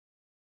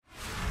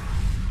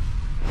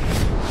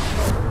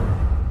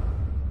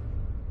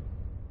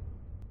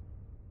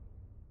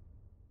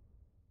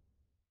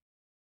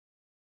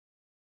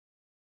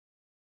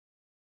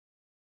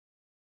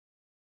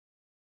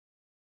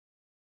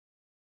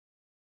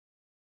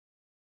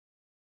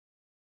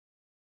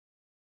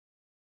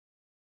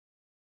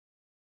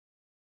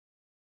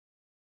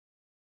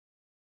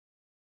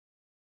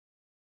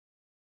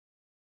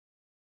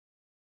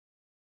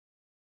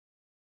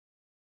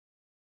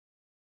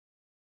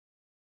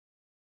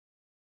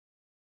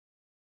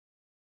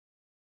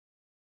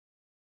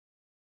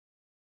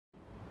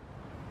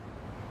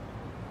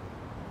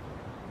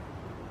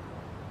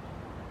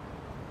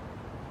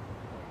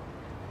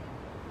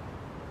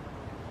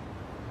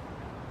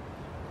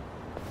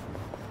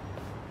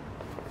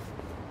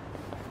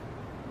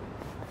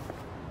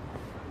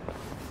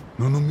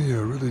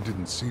Nonomiya really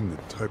didn't seem the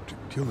type to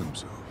kill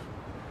himself.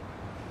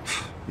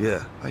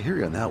 Yeah, I hear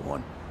you on that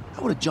one.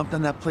 I would have jumped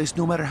on that place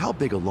no matter how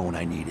big a loan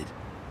I needed.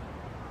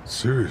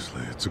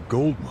 Seriously, it's a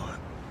gold mine.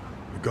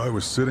 The guy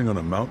was sitting on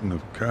a mountain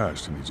of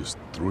cash and he just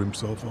threw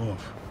himself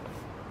off.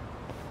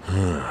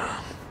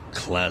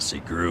 Classy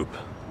group.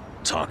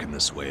 Talking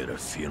this way at a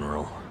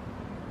funeral.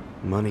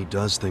 Money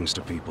does things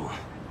to people.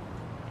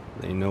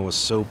 They know a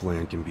soap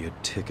land can be a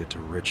ticket to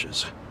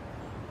riches.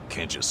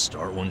 Can't you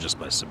start one just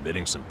by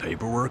submitting some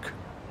paperwork?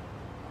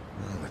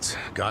 Well, it's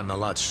gotten a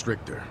lot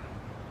stricter.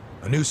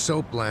 A new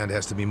soap land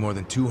has to be more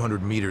than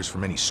 200 meters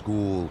from any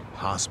school,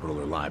 hospital,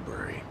 or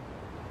library.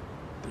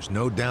 There's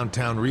no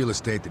downtown real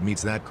estate that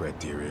meets that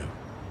criteria.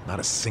 Not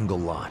a single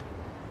lot.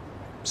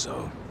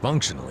 So,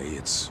 functionally,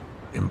 it's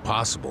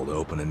impossible to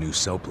open a new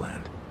soap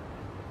land.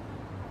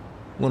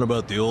 What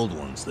about the old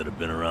ones that have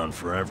been around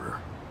forever?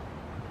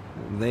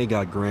 They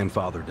got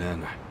grandfathered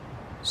in.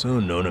 So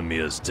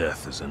Nonomiya's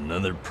death is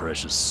another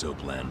precious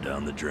soap land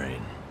down the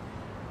drain.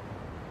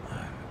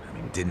 I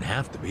mean, it didn't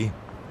have to be.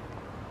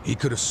 He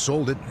could have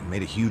sold it and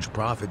made a huge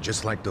profit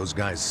just like those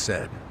guys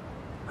said.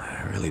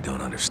 I really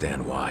don't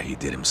understand why he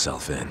did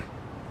himself in.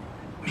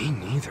 Me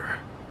neither.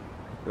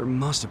 There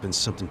must have been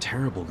something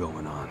terrible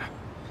going on.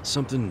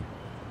 Something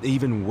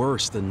even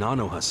worse than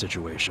Nanoha's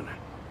situation.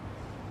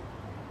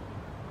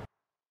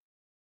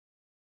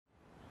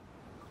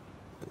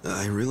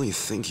 I really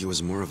think he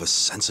was more of a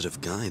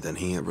sensitive guy than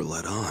he ever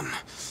let on.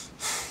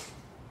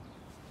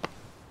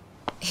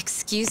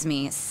 Excuse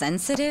me,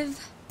 sensitive?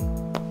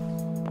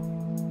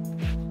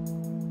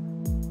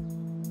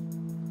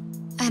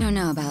 I don't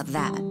know about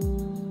that.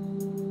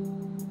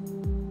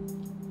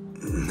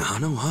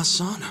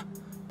 Nanoha-san?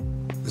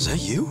 Is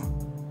that you?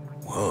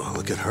 Whoa,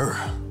 look at her.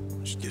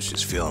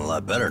 She's feeling a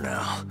lot better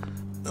now.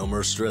 No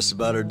more stress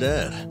about her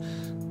dad.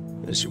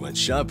 And she went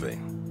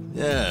shopping.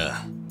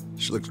 Yeah,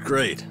 she looks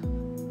great.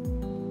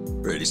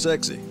 Pretty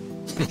sexy.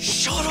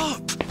 Shut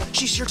up!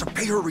 She's here to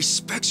pay her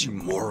respects, you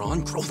moron.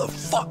 Grow the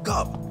fuck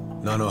up!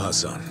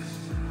 Nanoha-san,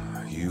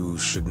 you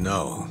should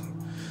know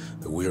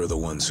that we're the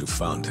ones who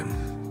found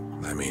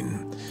him. I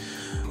mean,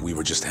 we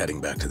were just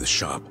heading back to the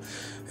shop,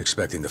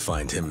 expecting to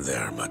find him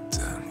there, but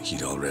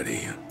he'd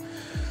already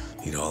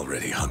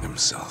hung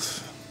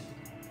himself.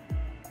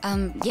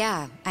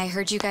 Yeah, I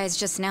heard you guys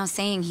just now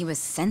saying he was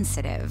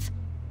sensitive.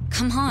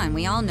 Come on,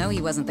 we all know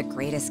he wasn't the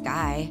greatest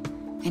guy.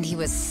 And he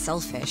was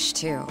selfish,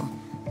 too.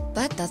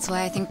 But that's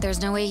why I think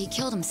there's no way he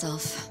killed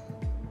himself.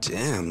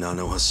 Damn,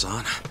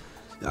 Nanoha-san.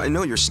 I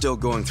know you're still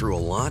going through a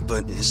lot,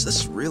 but is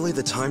this really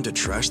the time to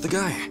trash the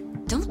guy?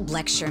 Don't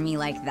lecture me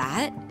like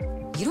that.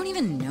 You don't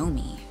even know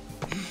me.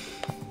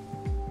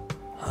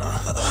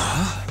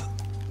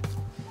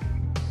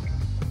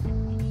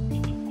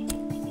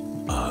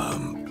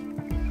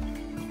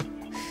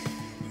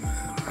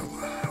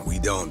 We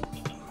don't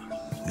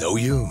know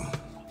you?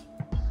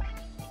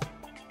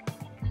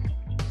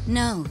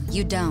 No,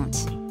 you don't.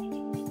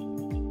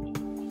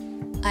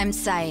 I'm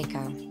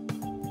Saeko.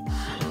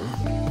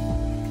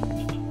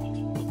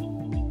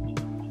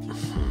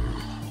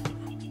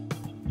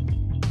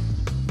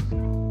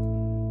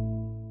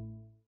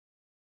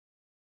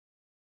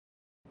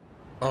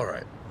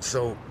 Alright,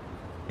 so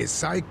is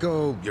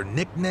Psycho your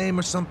nickname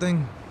or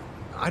something?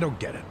 I don't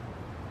get it.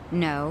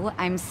 No,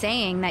 I'm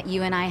saying that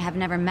you and I have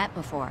never met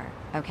before,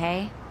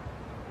 okay?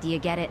 Do you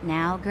get it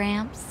now,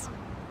 Gramps?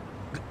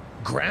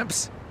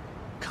 Gramps?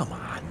 Come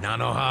on,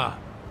 Nanoha.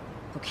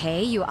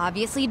 Okay, you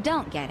obviously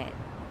don't get it.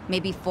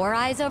 Maybe Four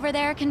Eyes over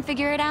there can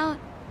figure it out?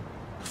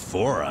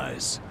 Four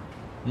Eyes?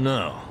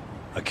 No,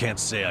 I can't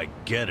say I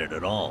get it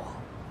at all.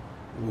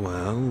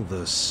 Well,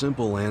 the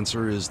simple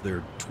answer is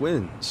they're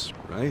twins,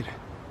 right?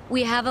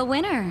 We have a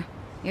winner.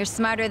 You're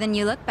smarter than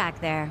you look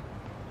back there.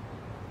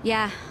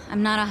 Yeah,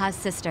 I'm Nanoha's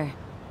sister.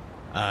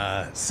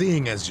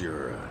 Seeing as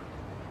you're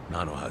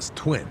Nanoha's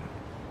twin.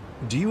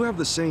 Do you have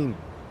the same,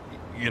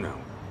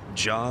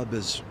 job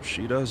as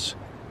she does?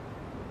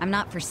 I'm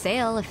not for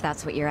sale, if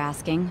that's what you're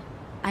asking.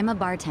 I'm a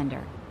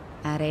bartender.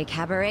 At a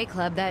cabaret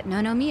club that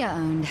Nonomiya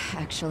owned,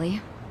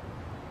 actually.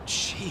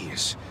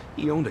 Jeez,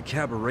 he owned a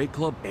cabaret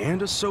club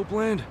and a soap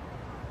land?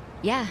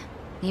 Yeah,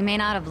 he may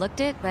not have looked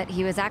it, but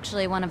he was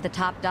actually one of the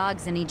top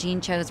dogs in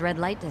Ijincho's red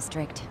light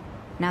district.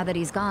 Now that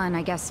he's gone,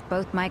 I guess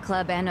both my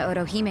club and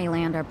Otohime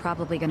land are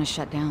probably gonna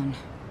shut down.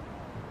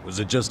 Was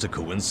it just a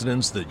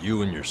coincidence that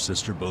you and your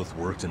sister both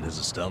worked in his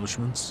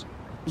establishments?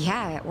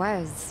 Yeah, it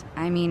was.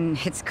 I mean,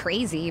 it's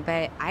crazy,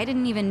 but I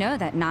didn't even know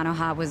that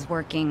Nanoha was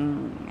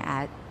working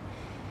at...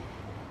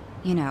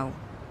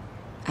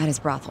 at his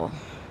brothel.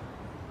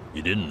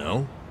 You didn't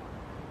know?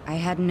 I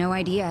had no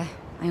idea.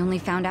 I only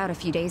found out a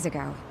few days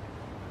ago.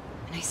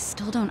 And I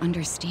still don't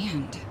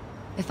understand.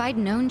 If I'd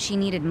known she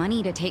needed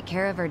money to take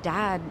care of her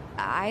dad,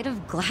 I'd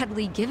have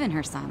gladly given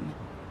her some.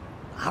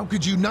 How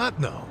could you not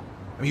know?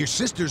 I mean, you're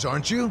sisters,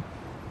 aren't you?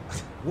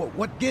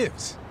 What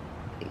gives?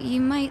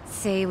 You might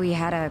say we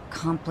had a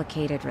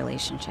complicated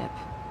relationship.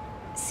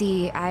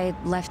 See, I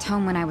left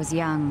home when I was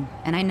young,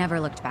 and I never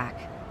looked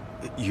back.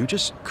 You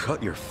just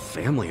cut your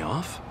family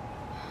off?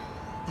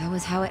 That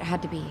was how it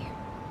had to be.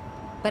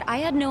 but I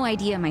had no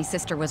idea my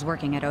sister was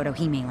working at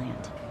Otohime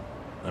Land.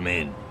 I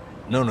mean,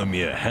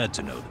 Nonomiya had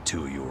to know the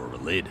two of you were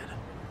related.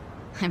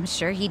 I'm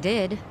sure he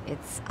did.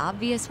 It's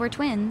obvious we're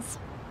twins.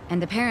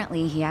 And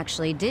apparently he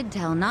actually did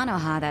tell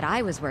Nanoha that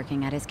I was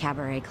working at his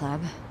cabaret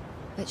club.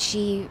 But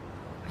she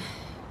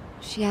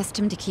asked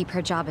him to keep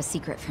her job a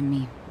secret from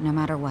me, no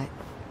matter what.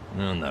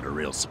 Well, not a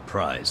real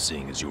surprise,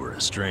 seeing as you were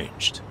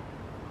estranged.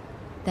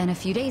 Then a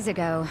few days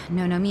ago,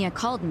 Nonomiya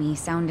called me,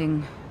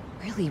 sounding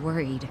really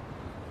worried.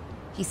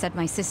 He said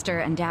my sister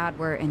and dad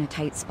were in a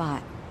tight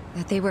spot,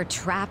 that they were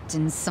trapped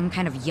in some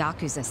kind of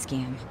Yakuza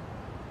scam.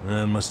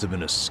 That must have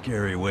been a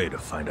scary way to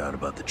find out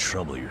about the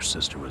trouble your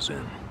sister was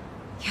in.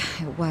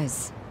 Yeah, it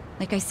was.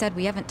 Like I said,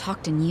 we haven't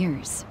talked in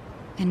years.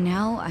 And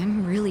now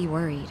I'm really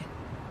worried.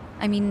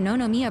 I mean,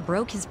 Nonomiya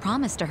broke his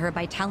promise to her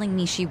by telling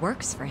me she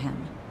works for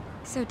him.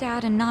 So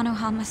Dad and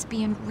Nanoha must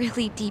be in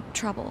really deep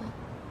trouble.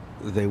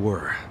 They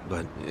were,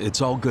 but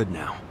it's all good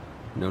now.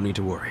 No need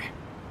to worry.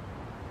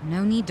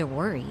 No need to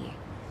worry.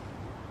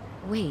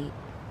 Wait,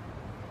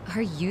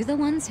 are you the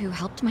ones who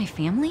helped my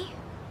family?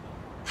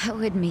 That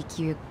would make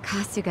you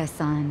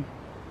Kasuga-san,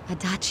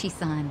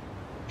 Adachi-san,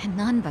 and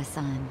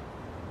Nanba-san.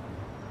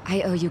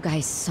 I owe you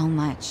guys so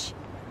much.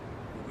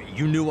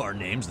 You knew our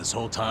names this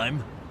whole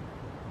time?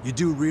 You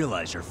do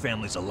realize your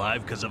family's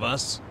alive because of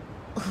us?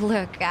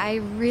 Look, I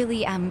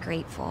really am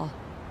grateful.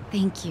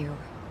 Thank you.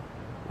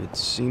 It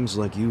seems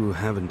like you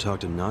haven't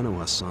talked to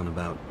Nanoha-san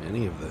about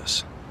any of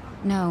this.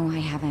 No, I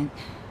haven't.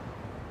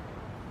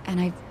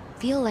 And I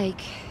feel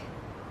like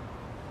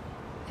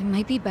it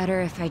might be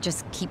better if I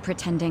just keep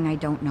pretending I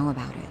don't know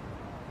about it.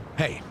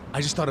 Hey, I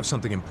just thought of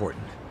something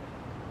important.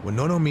 When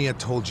Nonomiya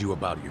told you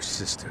about your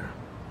sister,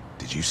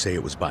 did you say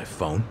it was by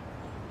phone?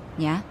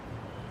 Yeah?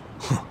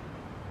 Huh.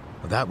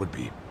 Well, that would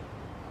be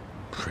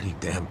pretty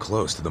damn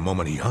close to the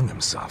moment he hung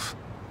himself.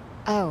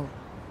 Oh,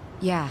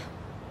 yeah.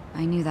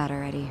 I knew that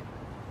already.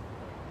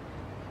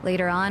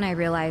 Later on, I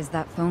realized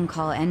that phone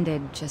call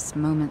ended just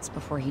moments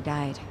before he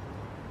died.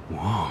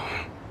 Whoa.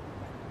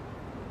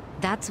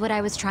 That's what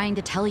I was trying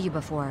to tell you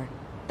before.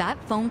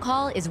 That phone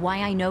call is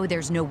why I know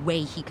there's no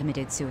way he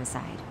committed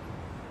suicide.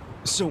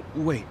 So,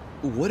 wait,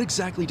 what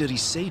exactly did he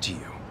say to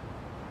you?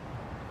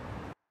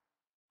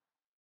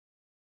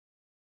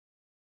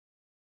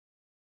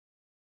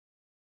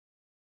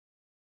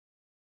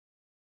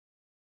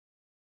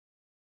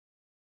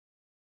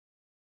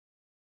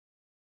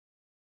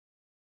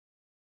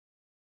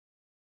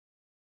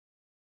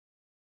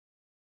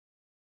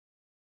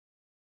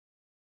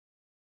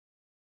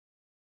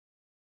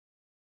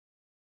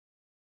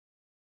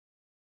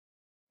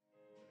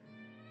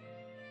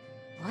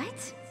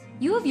 What?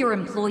 You have your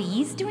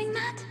employees doing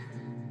that?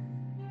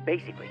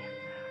 Basically,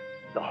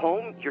 the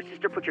home your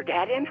sister put your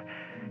dad in,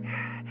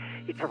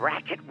 it's a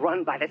racket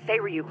run by the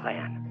Seiryu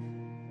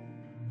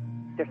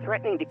clan. They're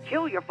threatening to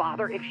kill your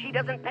father if she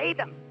doesn't pay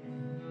them.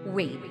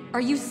 Wait, are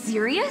you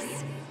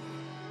serious?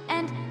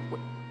 And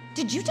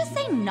did you just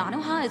say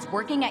Nanoha is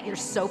working at your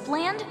soap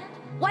land?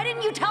 Why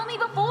didn't you tell me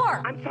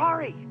before? I'm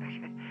sorry.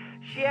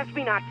 She asked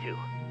me not to.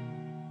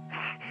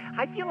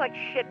 I feel like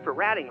shit for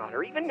ratting on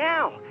her, even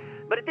now.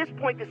 But at this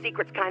point, the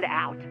secret's kinda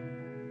out.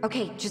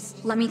 Okay,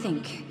 just let me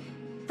think.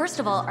 First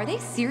of all, are they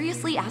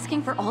seriously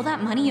asking for all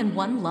that money in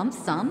one lump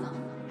sum?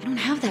 I don't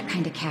have that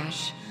kind of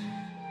cash.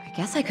 I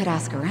guess I could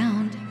ask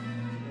around.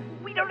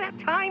 We don't have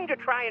time to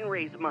try and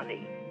raise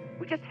money.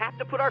 We just have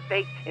to put our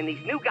faith in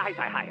these new guys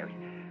I hired.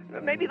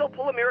 Maybe they'll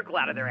pull a miracle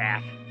out of their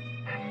ass.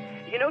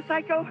 You know,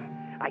 Psycho?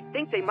 I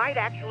think they might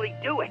actually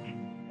do it.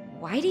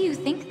 Why do you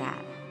think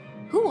that?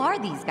 Who are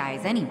these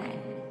guys anyway?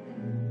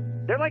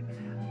 They're like,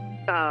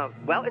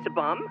 well, it's a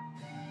bum,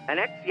 an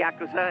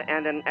ex-Yakuza,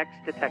 and an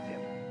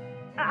ex-detective.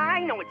 I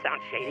know it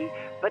sounds shady,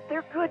 but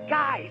they're good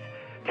guys.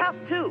 Tough,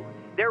 too.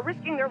 They're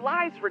risking their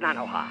lives for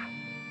Nanoha.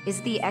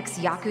 Is the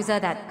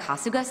ex-Yakuza that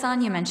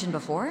Kasuga-san you mentioned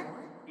before?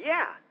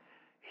 Yeah.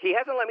 He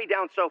hasn't let me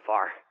down so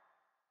far.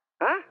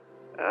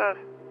 Huh?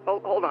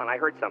 Hold on, I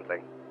heard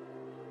something.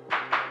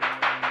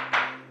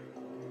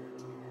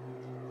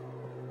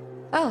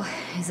 Oh,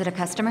 is it a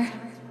customer?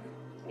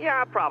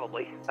 Yeah,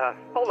 probably.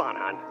 Hold on,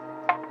 hon.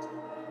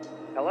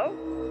 Hello?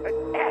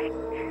 Hey,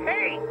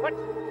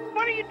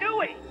 what are you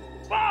doing?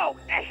 Whoa!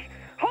 Hey,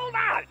 hold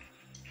on!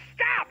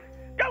 Stop!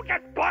 Don't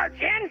just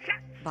barge in!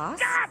 Boss?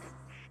 Stop!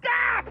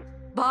 Stop!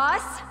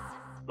 Boss?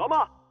 老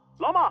妈，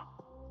老妈，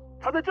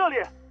他在这里，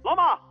老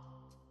妈。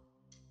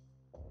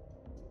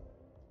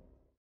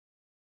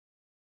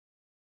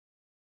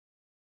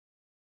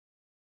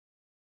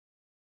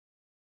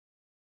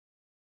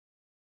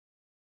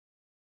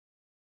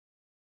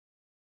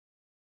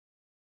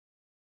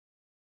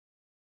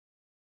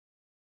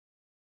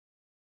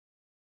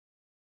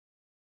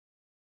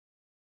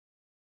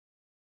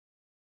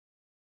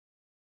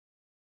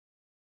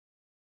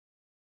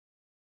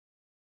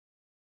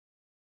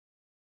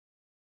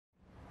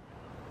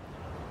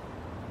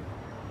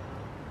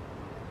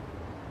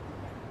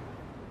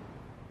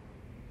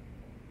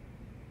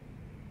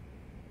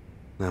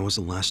That was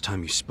the last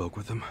time you spoke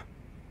with him?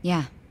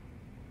 Yeah,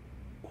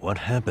 What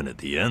happened at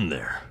the end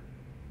there?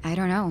 I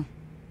don't know.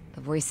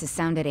 The voices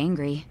sounded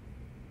angry.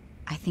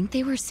 I think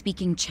they were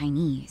speaking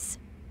Chinese.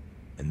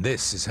 And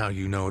this is how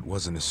you know it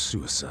wasn't a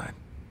suicide.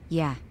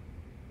 Yeah.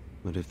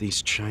 But if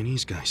these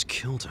Chinese guys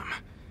killed him,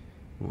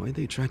 why'd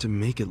they try to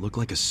make it look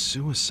like a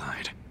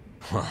suicide?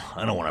 Well,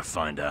 I don't want to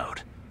find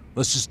out.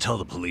 Let's just tell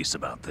the police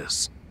about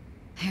this.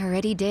 I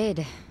already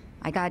did.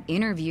 I got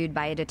interviewed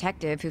by a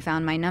detective who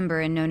found my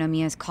number in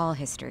Nonomiya's call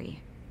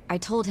history. I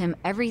told him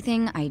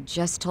everything I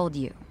just told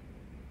you.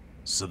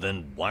 So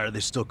then, why are they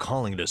still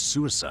calling it a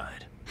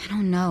suicide? I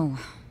don't know.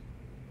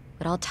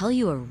 But I'll tell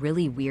you a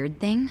really weird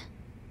thing.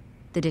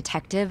 The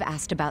detective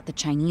asked about the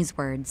Chinese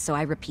words, so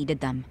I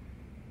repeated them.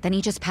 Then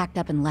he just packed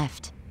up and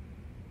left.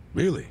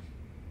 Really?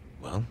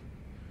 Well,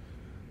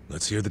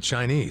 let's hear the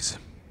Chinese.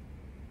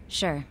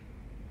 Sure.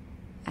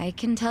 I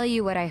can tell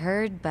you what I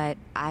heard, but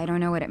I don't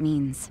know what it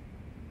means.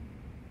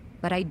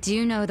 But I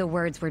do know the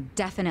words were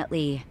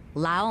definitely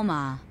Lao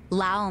Ma,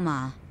 Lao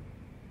Ma.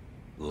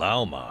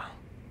 Lao Ma?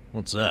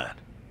 What's that?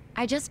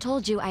 I just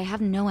told you I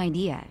have no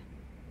idea.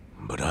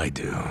 But I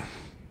do.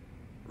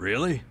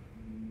 Really?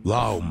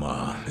 Lao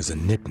Ma is a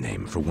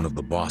nickname for one of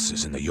the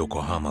bosses in the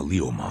Yokohama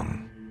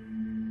Liumang.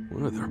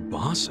 One of their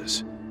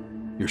bosses?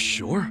 You're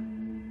sure?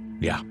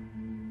 Yeah.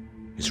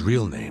 His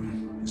real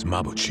name is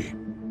Mabuchi.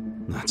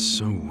 That's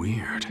so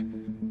weird.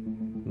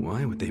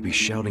 Why would they be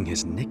shouting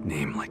his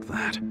nickname like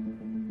that?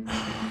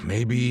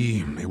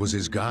 Maybe it was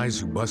his guys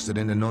who busted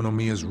into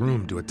Nonomiya's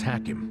room to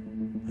attack him.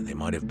 And they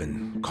might have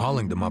been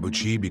calling to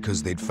Mabuchi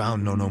because they'd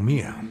found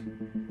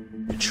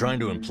Nonomiya. You're trying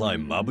to imply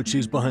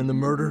Mabuchi's behind the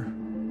murder?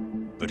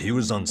 But he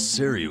was on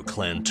Seiryu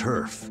clan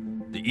turf.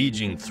 The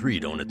Ijin Three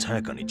don't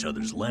attack on each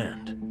other's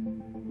land.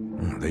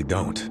 They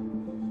don't.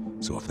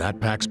 So if that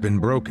pack's been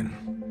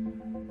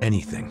broken,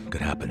 anything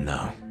could happen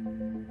now.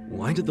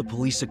 Why did the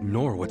police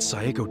ignore what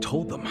Saeko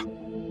told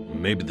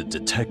them? Maybe the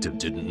detective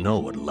didn't know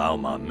what Lao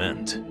Ma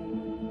meant.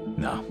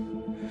 No.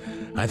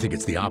 I think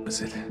it's the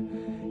opposite.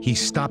 He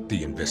stopped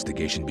the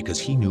investigation because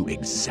he knew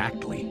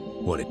exactly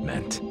what it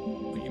meant.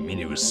 You mean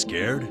he was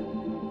scared?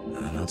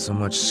 Not so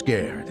much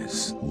scared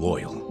as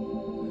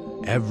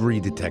loyal. Every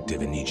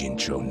detective in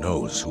Nijincho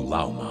knows who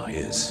Lao Ma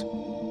is.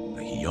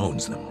 He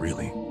owns them,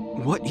 really.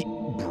 What? He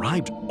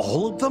bribed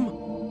all of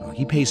them?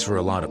 He pays for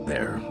a lot of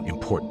their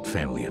important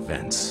family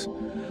events.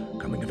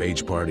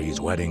 Coming-of-age parties,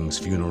 weddings,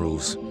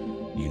 funerals,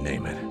 you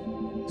name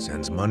it.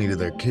 Sends money to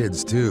their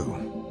kids, too.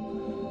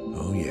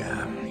 Oh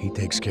yeah, he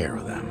takes care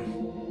of them.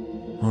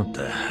 What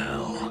the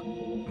hell?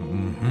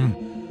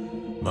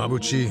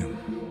 Mabuchi,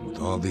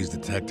 with all these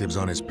detectives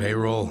on his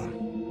payroll,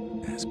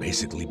 has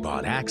basically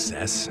bought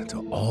access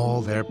to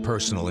all their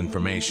personal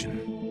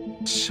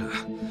information.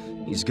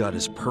 He's got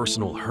his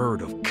personal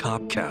herd of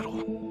cop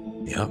cattle.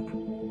 Yep,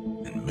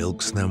 and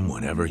milks them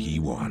whenever he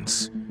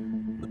wants.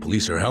 The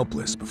police are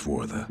helpless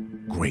before the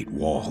Great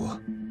Wall.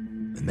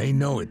 And they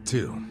know it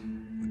too.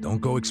 But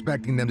don't go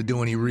expecting them to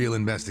do any real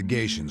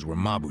investigations where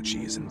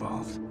Mabuchi is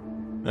involved.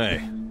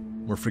 Hey,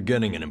 we're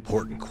forgetting an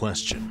important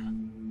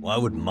question. Why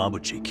would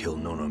Mabuchi kill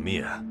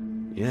Nonomiya?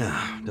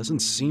 Yeah, doesn't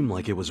seem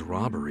like it was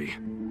robbery.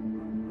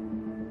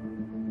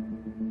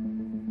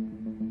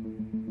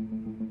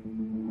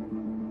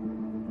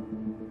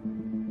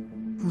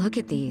 Look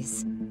at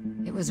these.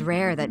 It was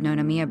rare that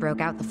Nonomiya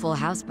broke out the full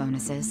house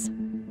bonuses.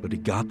 But he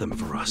got them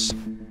for us.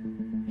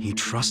 He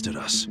trusted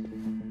us.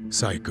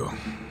 Saeko,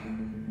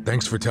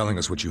 thanks for telling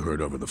us what you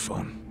heard over the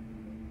phone.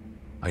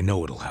 I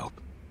know it'll help.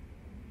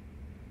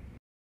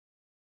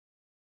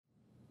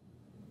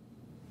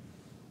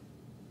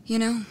 You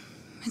know,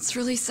 it's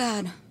really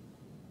sad.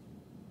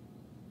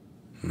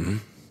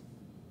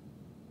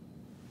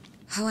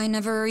 How I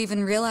never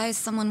even realized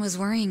someone was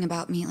worrying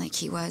about me like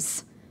he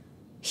was.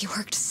 He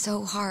worked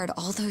so hard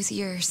all those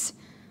years,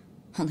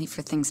 only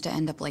for things to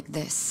end up like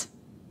this.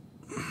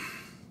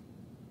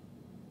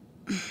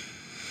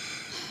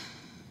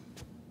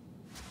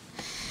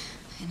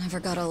 I never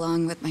got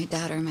along with my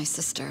dad or my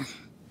sister.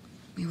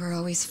 We were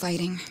always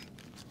fighting.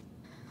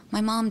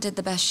 My mom did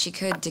the best she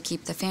could to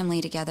keep the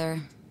family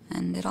together,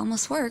 and it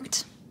almost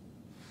worked.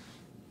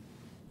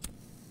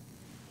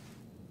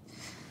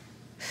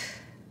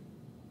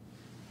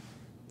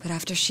 But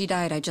after she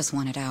died, I just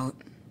wanted out.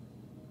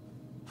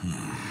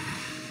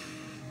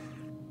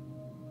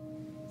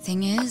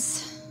 Thing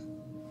is,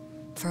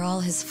 for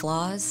all his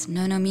flaws,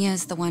 Nonomiya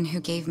is the one who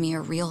gave me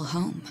a real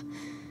home,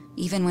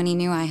 even when he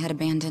knew I had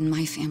abandoned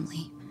my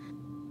family.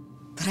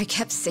 But I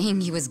kept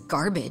saying he was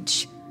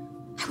garbage.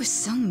 I was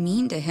so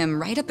mean to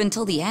him right up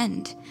until the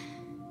end.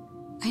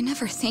 I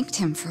never thanked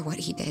him for what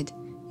he did,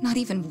 not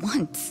even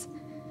once.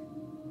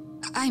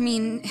 I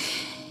mean,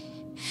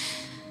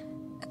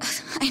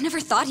 I never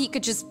thought he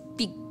could just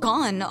be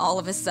gone all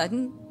of a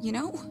sudden, you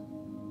know?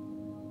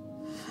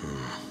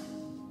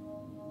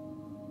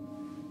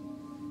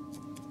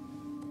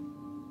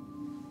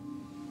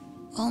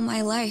 All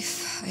my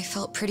life, I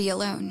felt pretty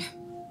alone.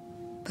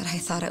 But I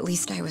thought at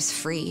least I was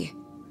free.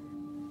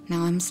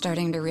 Now I'm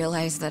starting to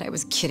realize that I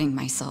was kidding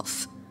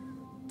myself.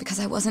 Because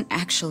I wasn't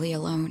actually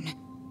alone.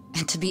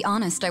 And to be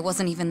honest, I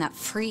wasn't even that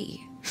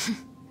free.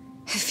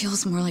 It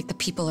feels more like the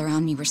people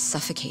around me were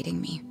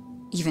suffocating me.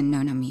 even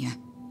Nonomiya.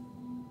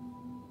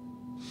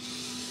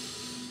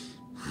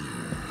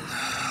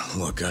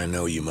 Look, I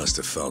know you must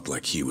have felt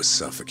like he was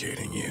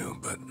suffocating you,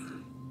 but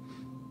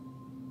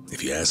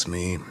if you ask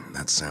me,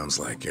 that sounds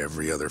like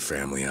every other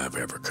family I've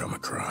ever come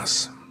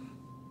across.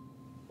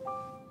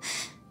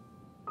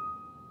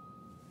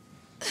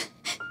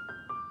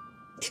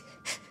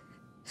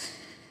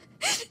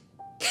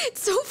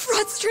 It's so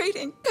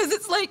frustrating, because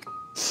it's like,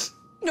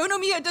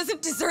 Nonomiya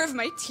doesn't deserve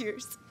my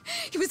tears.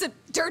 He was a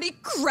dirty,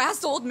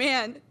 crass old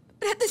man.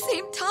 But at the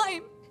same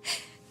time,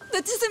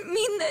 that doesn't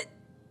mean that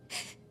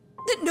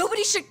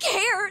nobody should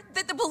care,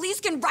 that the police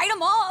can write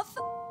him off.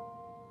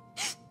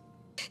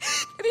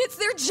 I mean, it's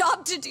their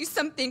job to do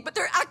something, but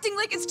they're acting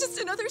like it's just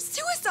another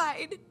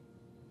suicide.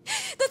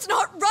 That's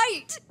not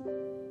right.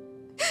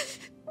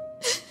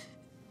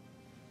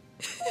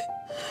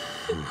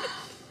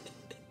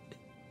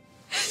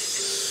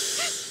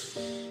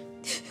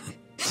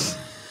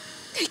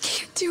 I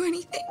can't do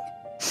anything.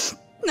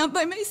 Not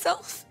by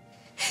myself.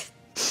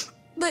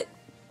 But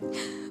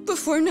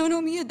before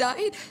Nonomiya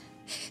died,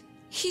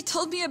 he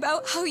told me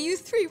about how you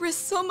three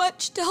risked so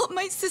much to help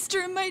my sister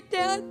and my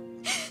dad.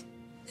 And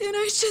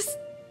I just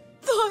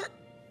thought...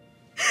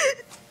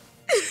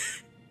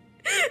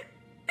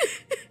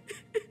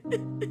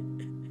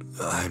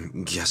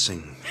 I'm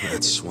guessing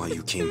that's why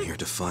you came here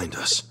to find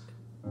us.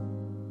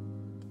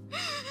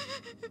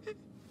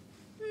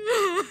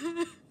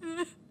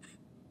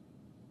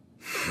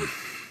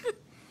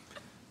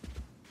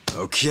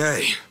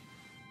 Okay.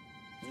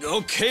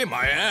 Okay,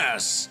 my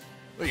ass.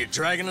 Are you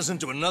dragging us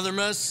into another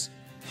mess?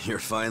 You're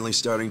finally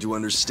starting to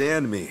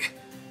understand me,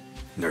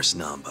 Nurse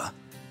Namba.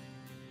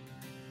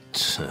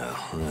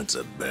 Oh, that's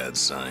a bad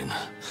sign.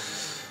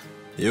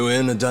 You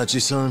in,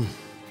 Adachi-san?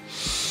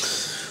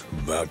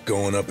 About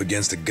going up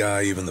against a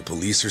guy even the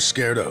police are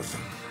scared of.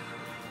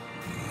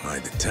 My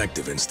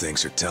detective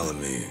instincts are telling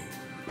me,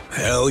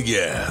 hell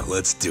yeah,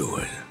 let's do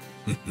it.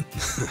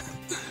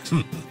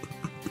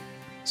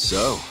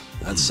 So,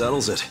 that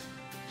settles it.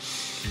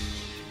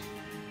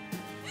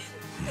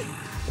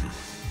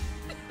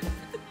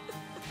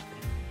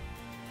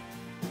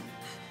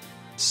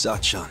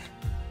 Sachan.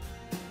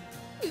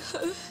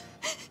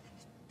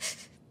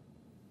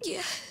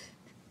 Yeah.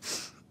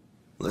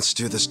 Let's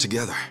do this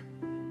together.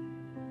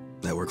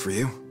 That work for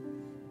you?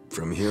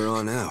 From here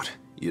on out,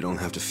 you don't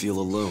have to feel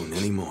alone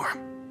anymore.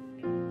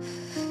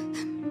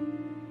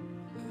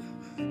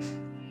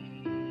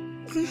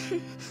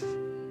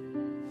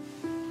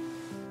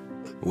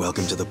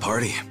 Welcome to the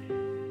party.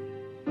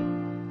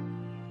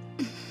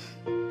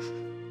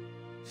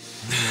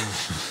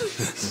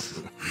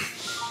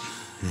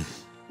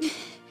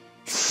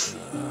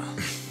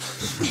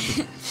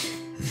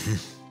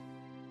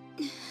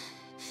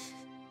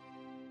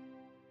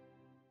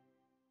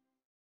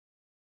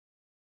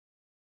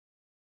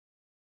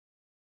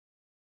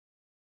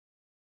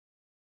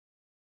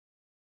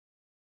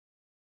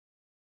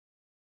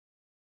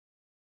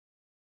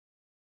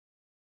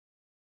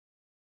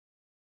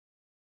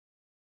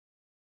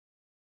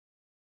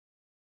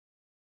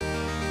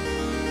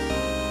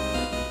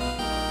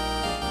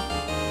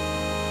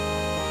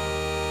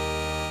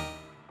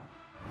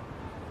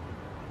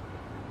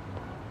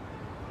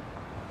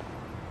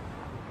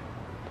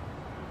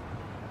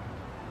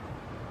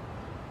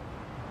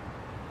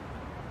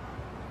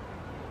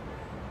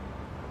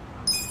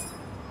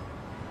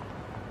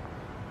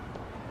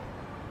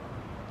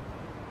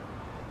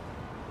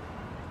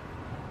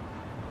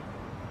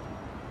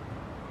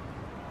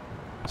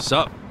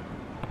 Sup?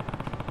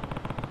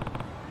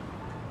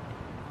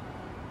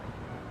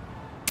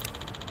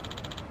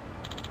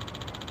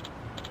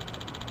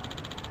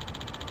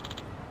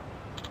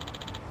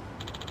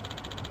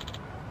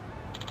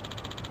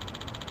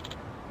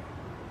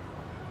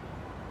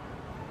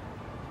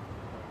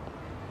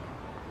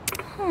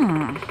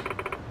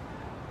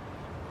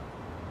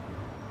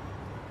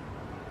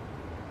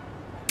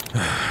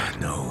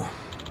 No.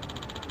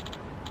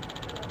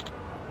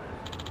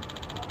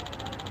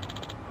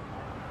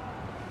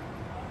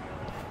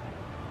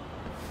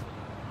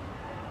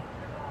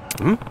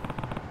 Hmm?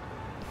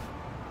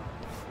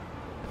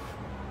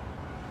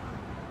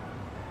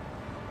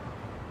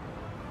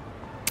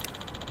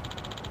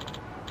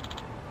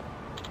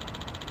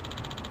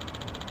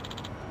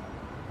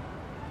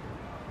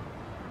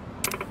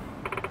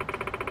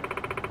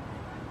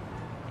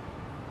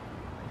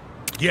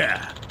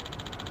 Yeah.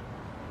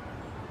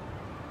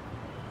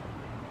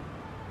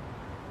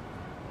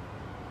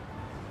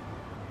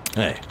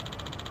 Hey.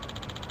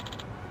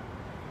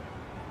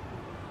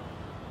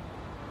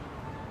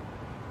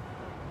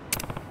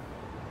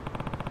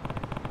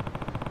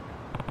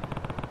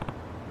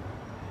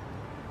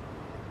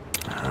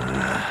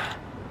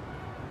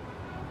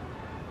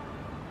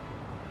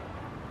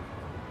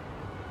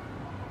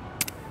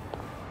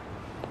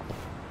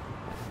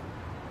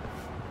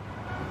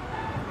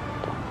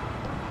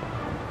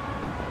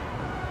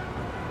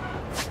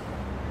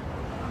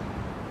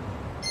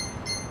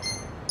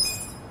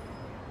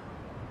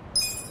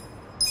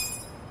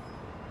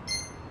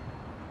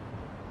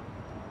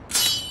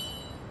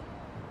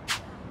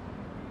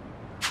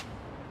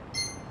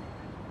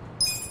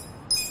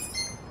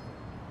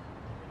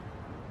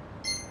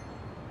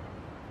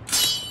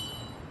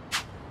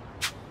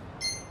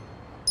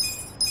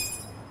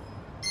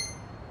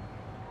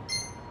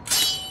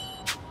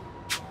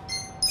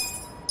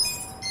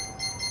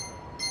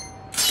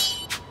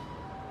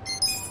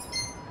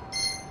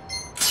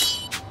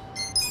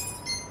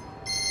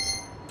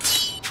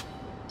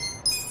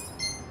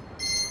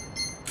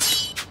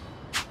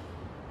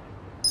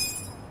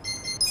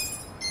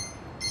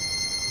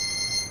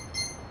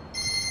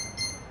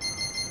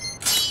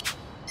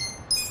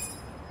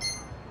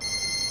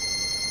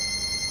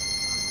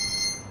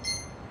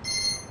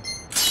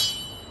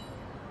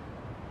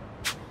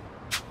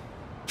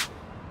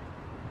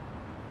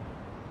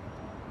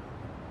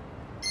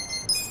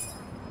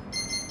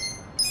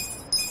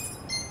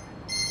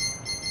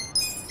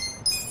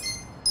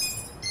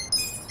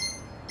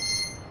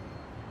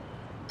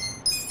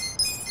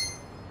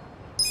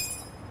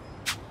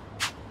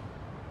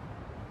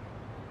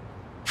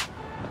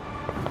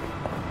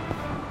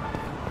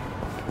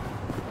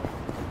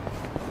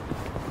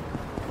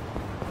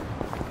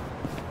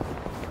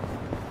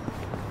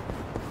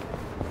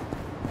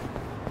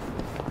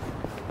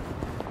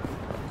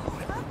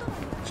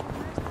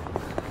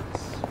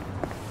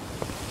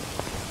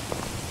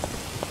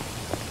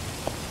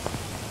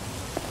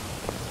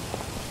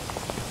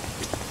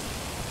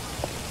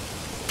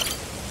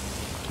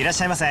 いらっ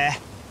しゃいませ。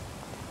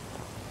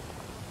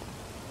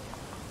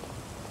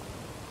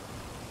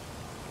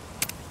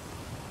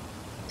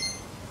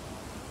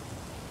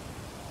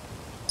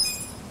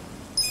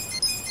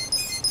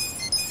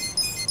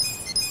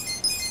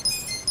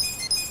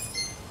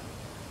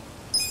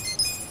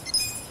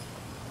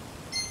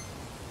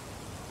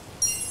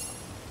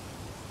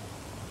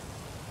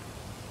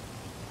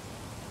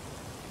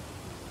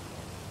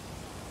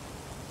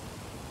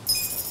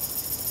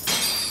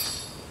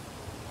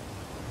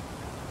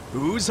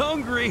Who's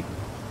hungry?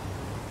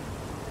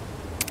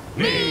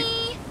 Me!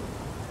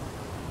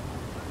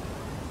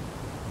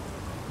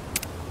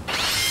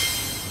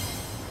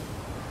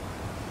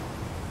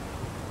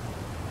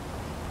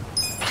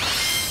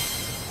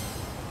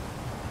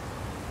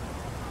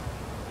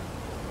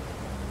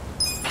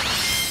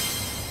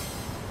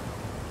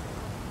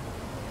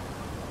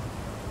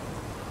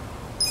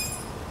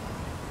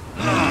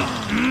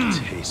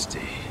 Tasty.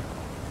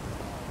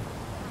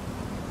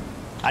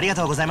 ありが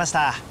とうございまし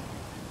た。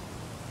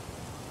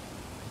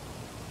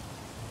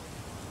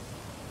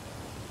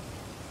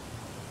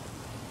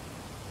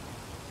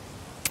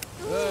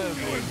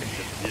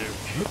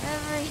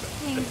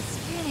Everything's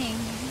spinning.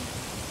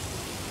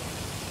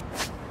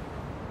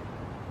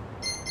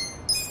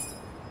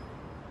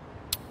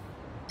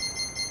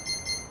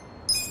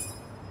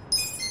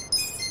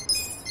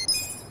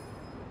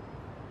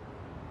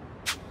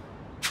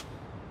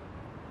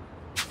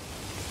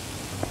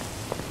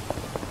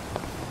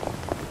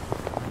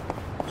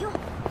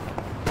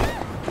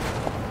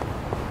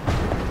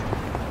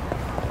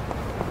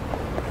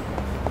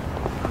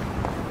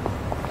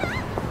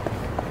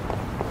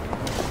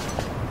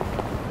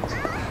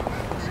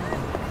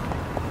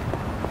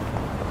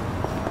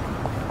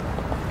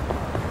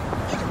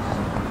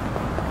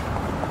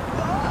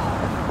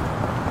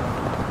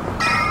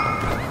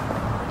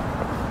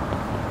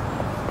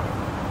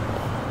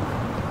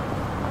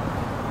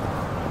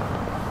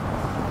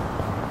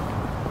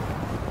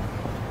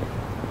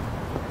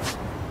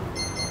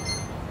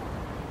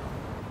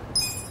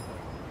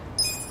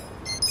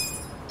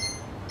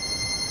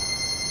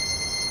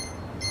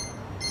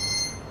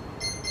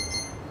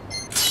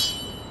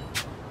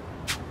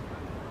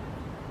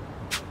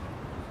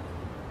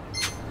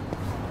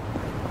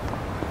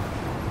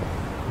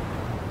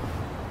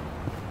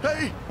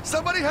 Hey,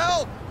 somebody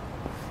help!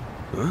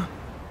 Huh?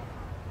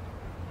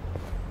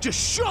 Just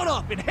shut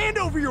up and hand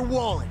over your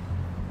wallet!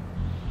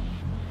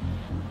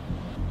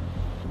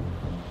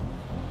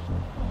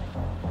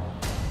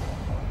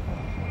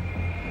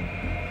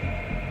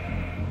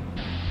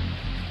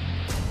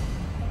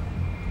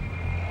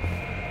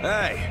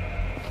 Hey,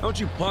 don't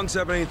you punks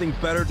have anything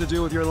better to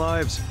do with your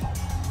lives?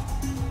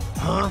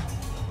 Huh?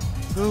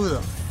 Who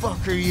the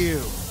fuck are you?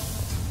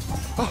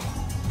 Oh,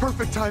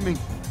 perfect timing.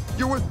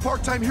 You're with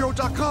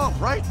PartTimeHero.com,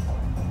 right?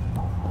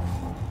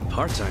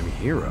 Part-time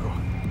hero?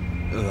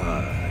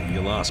 You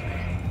lost me.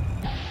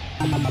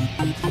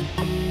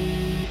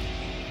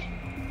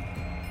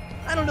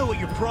 I don't know what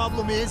your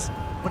problem is,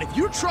 but if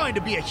you're trying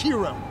to be a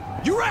hero,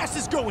 your ass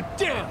is going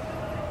down!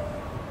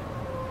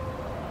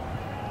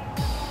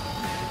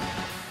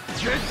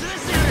 Get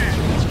this in!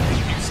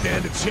 You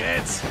stand a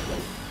chance?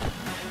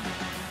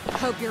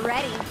 Hope you're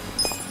ready.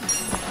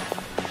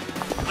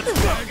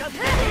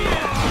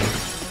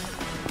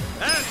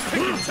 That's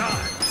picking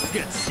time!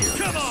 Get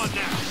serious. Come on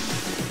now!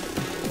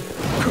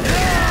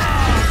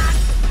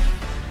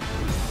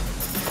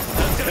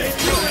 That's gonna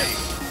hit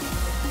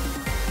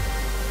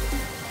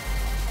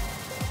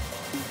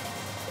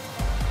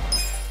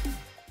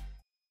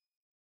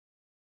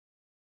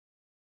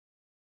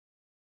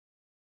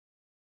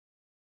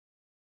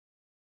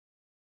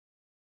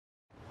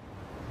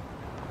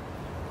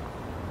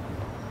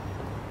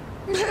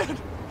you! Man,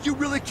 you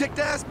really kicked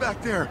ass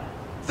back there.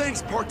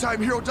 Thanks,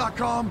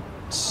 PartTimeHero.com.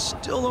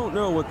 Still don't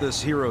know what this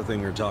hero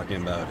thing you're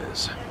talking about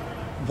is.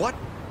 What?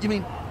 You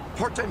mean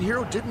Part-Time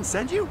Hero didn't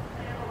send you?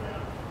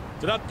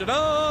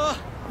 Ta-da-da-da!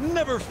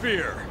 Never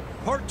fear.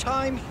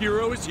 Part-time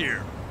hero is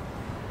here.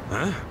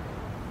 Huh?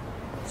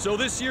 So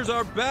this year's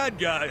our bad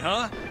guy,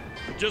 huh?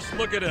 Just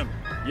look at him.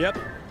 Yep.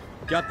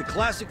 Got the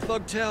classic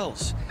thug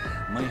tells.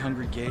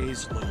 Money-hungry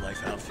gaze,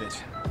 low-life outfit.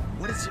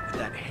 What is it with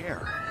that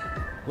hair?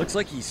 Looks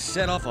like he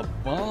set off a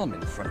bomb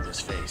in front of his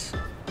face.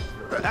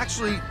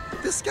 Actually,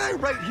 this guy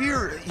right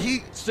here,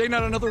 he... Say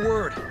not another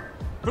word.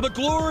 For the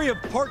glory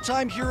of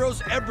part-time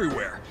heroes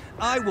everywhere,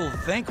 I will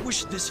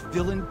vanquish this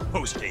villain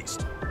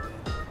post-haste.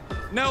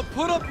 Now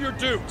put up your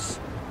dukes.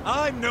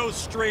 I'm no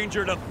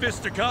stranger to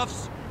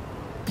fisticuffs.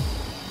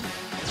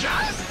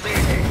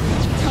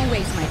 Don't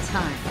waste my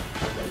time.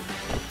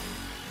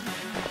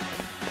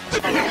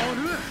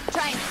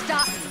 Try and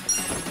stop me.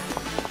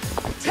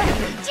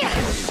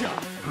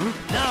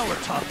 Now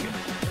we're talking.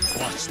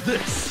 Watch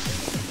this.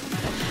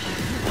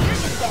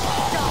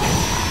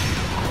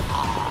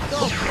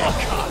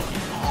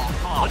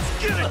 Let's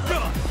get it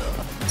done!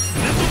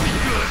 This'll be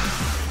good!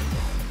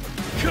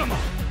 Come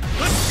on,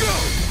 let's go!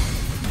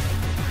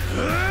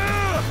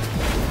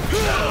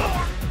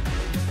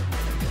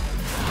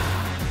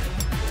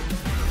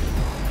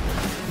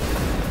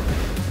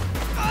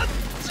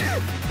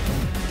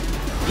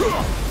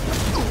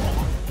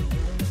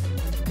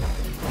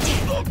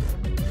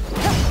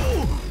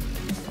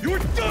 You're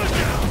done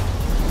now!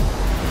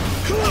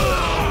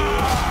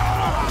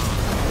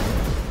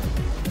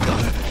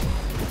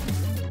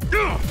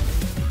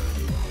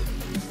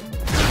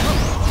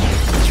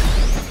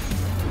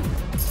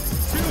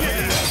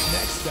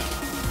 Next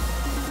time.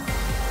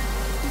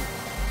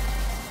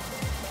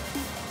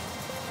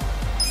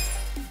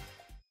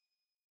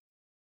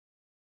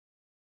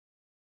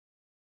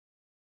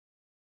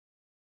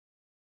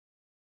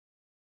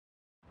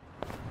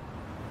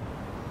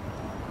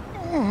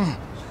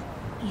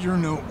 You're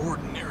no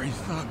ordinary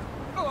thug,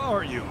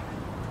 are you?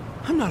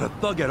 I'm not a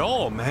thug at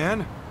all,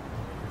 man.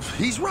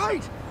 He's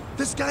right.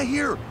 This guy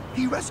here,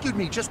 he rescued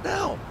me just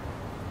now.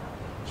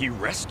 He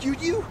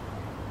rescued you?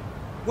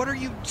 What are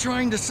you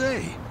trying to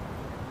say?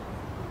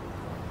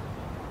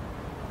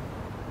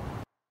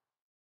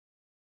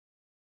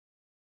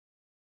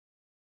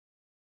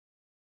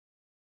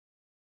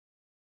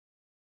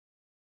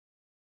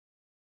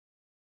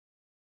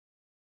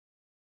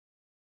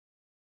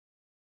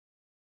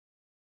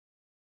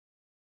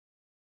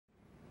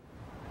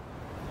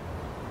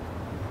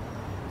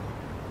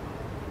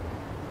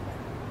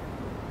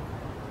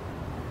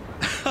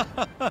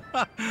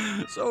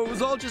 So it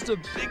was all just a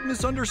big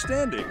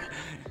misunderstanding.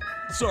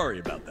 Sorry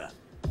about that.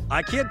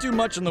 I can't do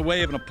much in the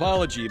way of an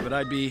apology, but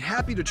I'd be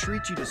happy to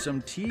treat you to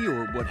some tea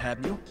or what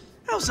have you.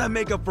 How's that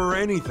make up for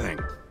anything?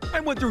 I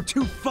went through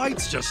 2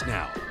 fights just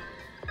now.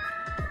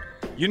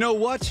 You know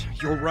what?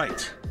 You're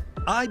right.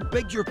 I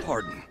beg your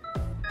pardon.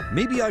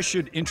 Maybe I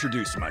should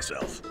introduce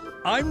myself.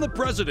 I'm the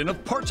president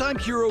of Part-Time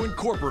Hero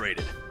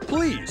Incorporated.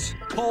 Please,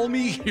 call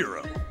me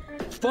Hero.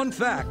 Fun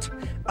fact,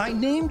 I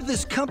named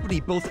this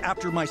company both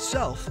after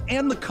myself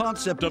and the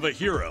concept of a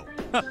hero.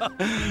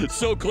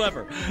 So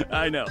clever,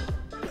 I know.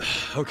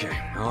 Okay,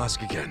 I'll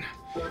ask again.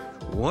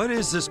 What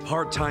is this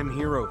part-time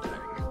hero thing?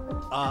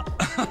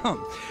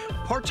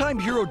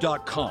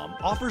 PartTimeHero.com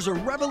offers a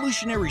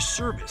revolutionary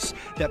service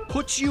that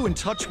puts you in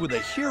touch with a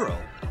hero,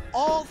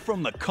 all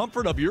from the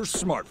comfort of your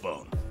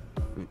smartphone.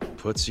 It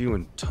puts you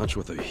in touch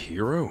with a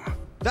hero?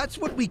 That's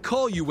what we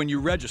call you when you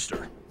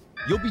register.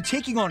 You'll be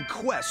taking on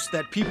quests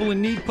that people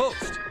in need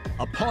post.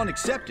 Upon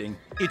accepting,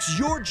 it's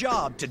your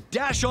job to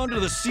dash onto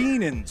the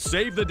scene and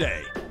save the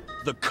day.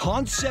 The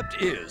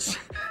concept is,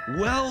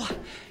 well,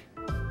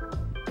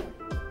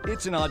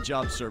 it's an odd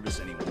job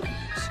service anyone can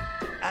use.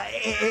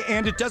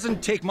 And it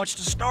doesn't take much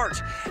to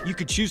start. You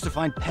could choose to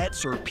find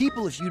pets or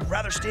people if you'd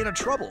rather stay out of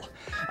trouble.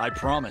 I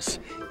promise,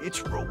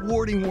 it's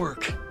rewarding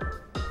work.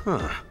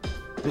 Huh.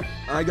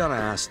 I gotta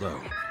ask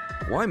though,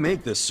 why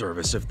make this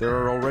service if there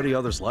are already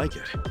others like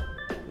it?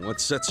 What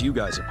sets you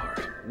guys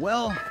apart?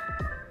 Well,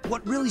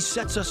 what really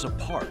sets us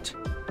apart?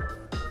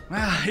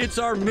 It's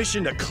our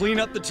mission to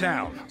clean up the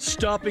town,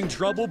 stopping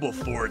trouble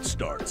before it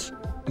starts.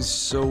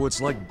 So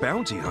it's like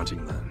bounty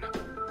hunting then?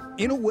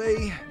 In a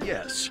way,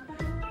 yes.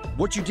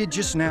 What you did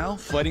just now,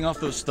 fighting off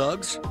those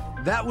thugs,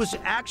 that was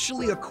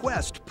actually a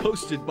quest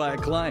posted by a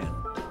client.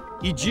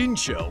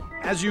 Ijincho,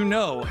 as you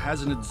know,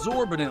 has an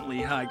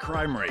exorbitantly high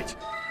crime rate.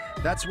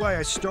 That's why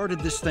I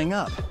started this thing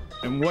up.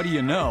 And what do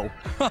you know?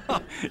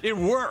 It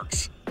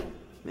works!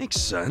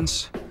 Makes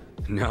sense.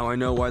 Now I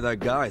know why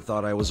that guy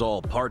thought I was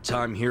all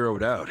part-time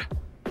heroed out.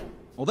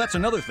 Well, that's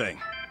another thing.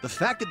 The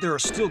fact that there are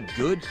still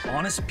good,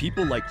 honest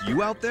people like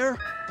you out there,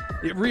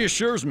 it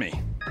reassures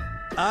me.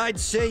 I'd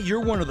say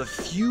you're one of the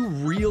few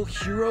real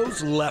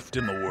heroes left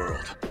in the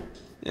world.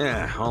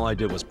 Yeah, all I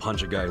did was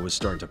punch a guy who was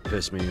starting to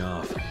piss me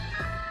off.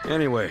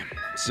 Anyway,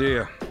 see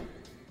ya.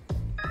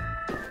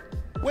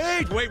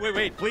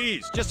 Wait,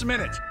 please, just a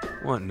minute.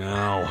 What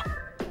now?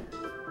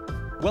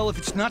 Well, if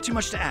it's not too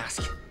much to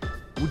ask,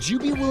 would you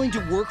be willing to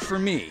work for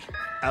me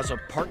as a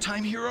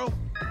part-time hero?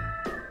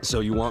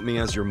 So you want me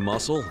as your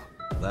muscle?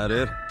 That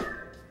it?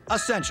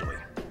 Essentially.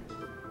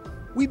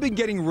 We've been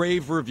getting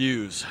rave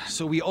reviews,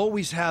 so we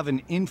always have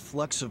an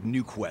influx of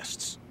new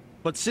quests.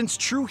 But since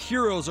true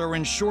heroes are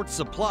in short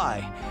supply,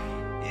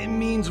 it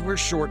means we're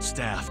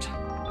short-staffed.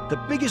 The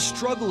biggest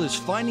struggle is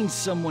finding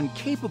someone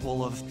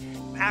capable of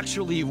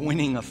actually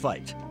winning a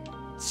fight.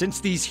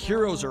 Since these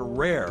heroes are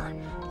rare,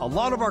 a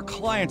lot of our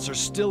clients are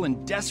still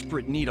in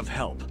desperate need of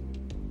help.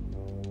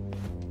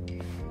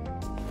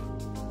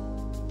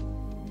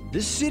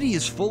 This city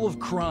is full of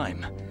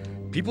crime.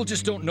 People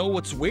just don't know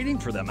what's waiting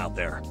for them out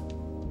there.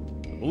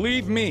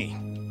 Believe me,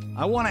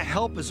 I want to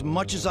help as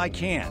much as I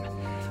can,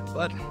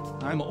 but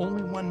I'm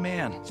only one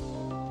man.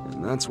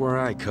 And that's where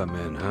I come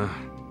in, huh?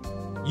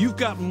 You've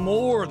got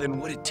more than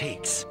what it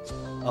takes.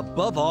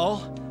 Above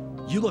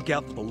all, you look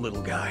out for the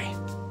little guy,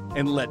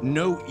 and let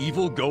no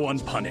evil go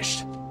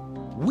unpunished.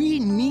 We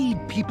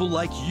need people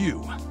like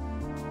you.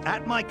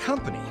 At my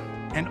company,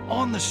 and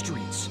on the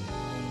streets.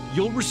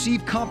 You'll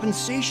receive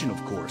compensation,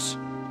 of course.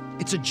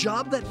 It's a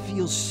job that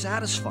feels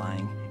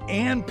satisfying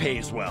and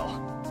pays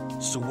well.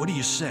 So what do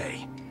you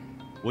say?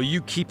 Will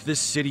you keep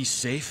this city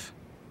safe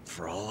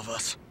for all of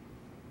us?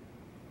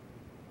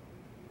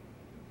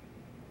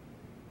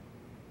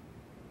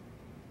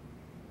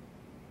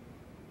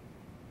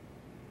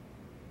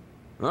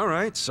 All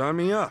right, sign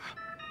me up.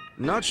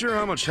 Not sure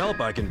how much help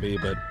I can be,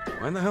 but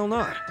why the hell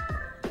not?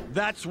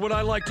 That's what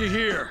I like to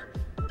hear.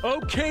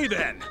 Okay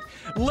then,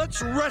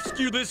 let's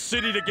rescue this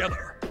city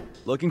together.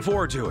 Looking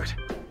forward to it.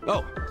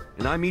 Oh,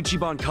 and I'm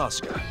Ichiban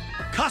Kasuga.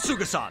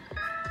 Kasuga-san!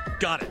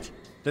 Got it.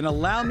 Then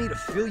allow me to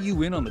fill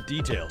you in on the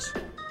details.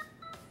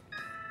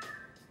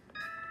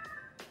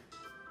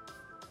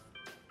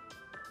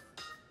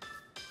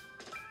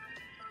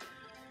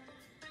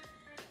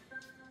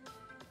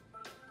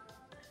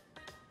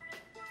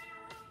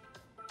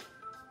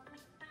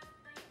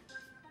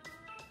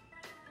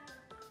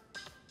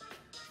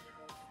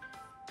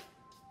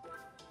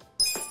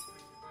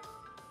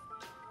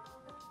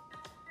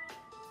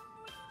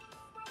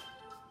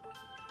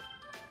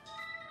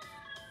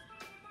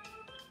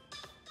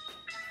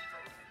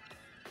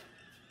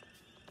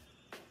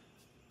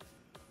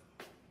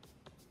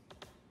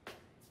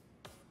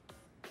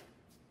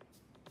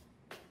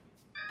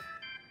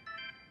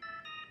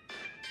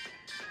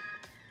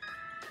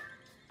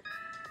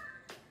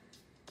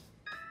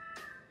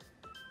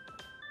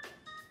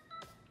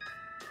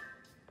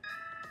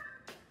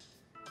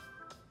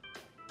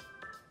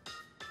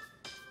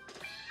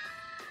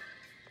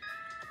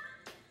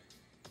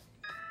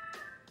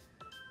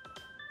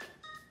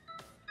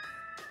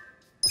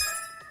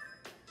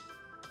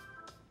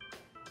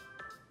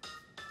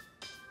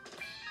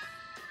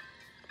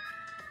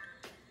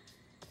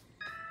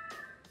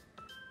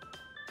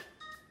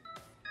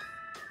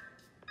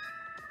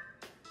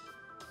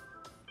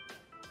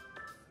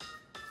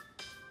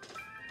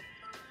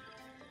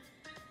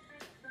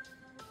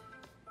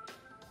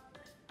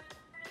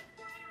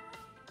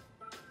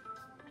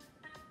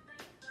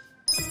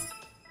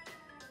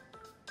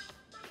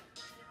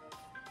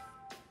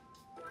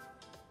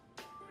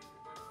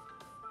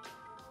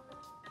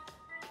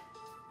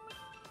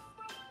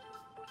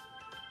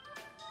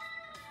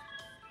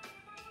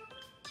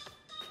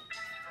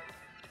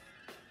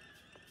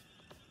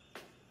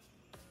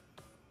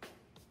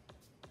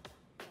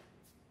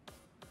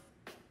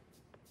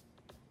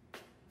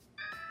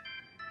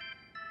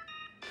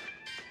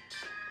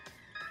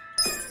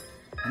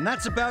 And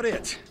that's about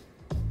it.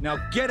 Now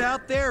get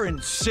out there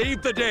and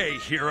save the day,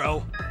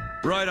 hero.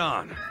 Right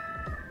on.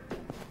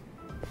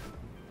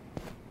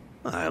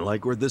 I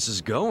like where this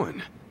is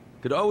going.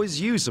 Could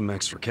always use some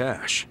extra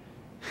cash.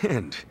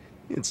 And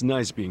it's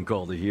nice being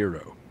called a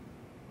hero.